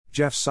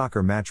Jeff's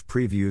Soccer Match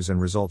Previews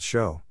and Results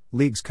Show,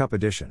 Leagues Cup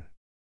Edition.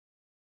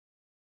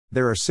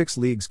 There are 6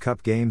 Leagues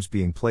Cup games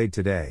being played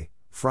today,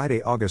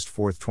 Friday, August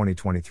 4,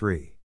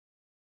 2023.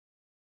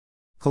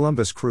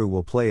 Columbus Crew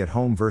will play at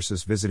home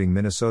versus visiting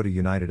Minnesota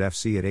United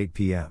FC at 8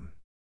 p.m.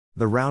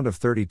 The round of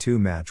 32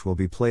 match will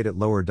be played at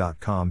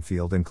Lower.com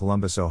Field in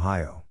Columbus,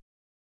 Ohio.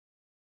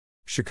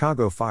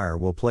 Chicago Fire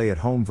will play at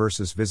home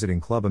versus visiting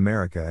Club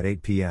America at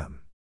 8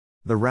 p.m.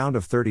 The round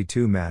of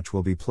 32 match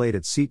will be played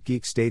at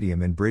SeatGeek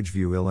Stadium in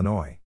Bridgeview,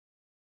 Illinois.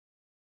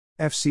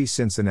 FC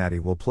Cincinnati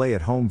will play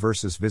at home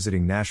versus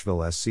visiting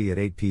Nashville SC at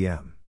 8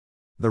 p.m.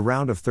 The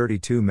round of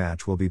 32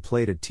 match will be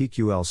played at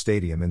TQL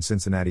Stadium in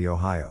Cincinnati,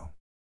 Ohio.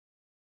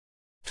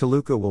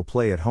 Toluca will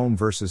play at home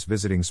versus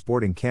visiting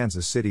Sporting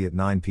Kansas City at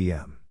 9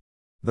 p.m.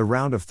 The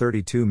round of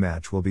 32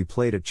 match will be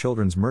played at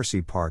Children's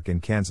Mercy Park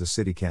in Kansas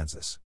City,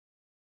 Kansas.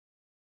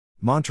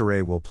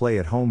 Monterrey will play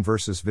at home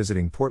versus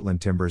visiting Portland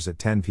Timbers at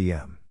 10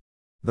 p.m.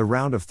 The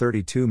round of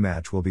 32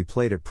 match will be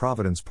played at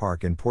Providence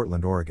Park in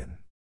Portland, Oregon.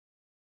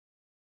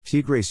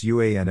 Tigres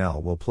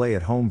UANL will play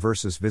at home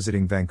versus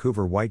visiting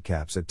Vancouver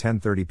Whitecaps at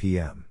 10:30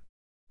 p.m.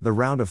 The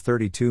round of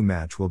 32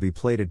 match will be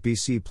played at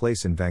BC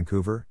Place in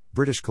Vancouver,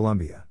 British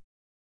Columbia.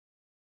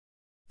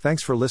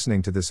 Thanks for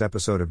listening to this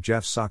episode of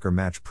Jeff's Soccer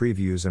Match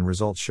Previews and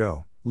Results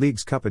Show,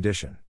 Leagues Cup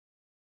Edition.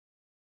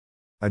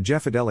 A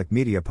Jeffadelic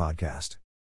Media Podcast.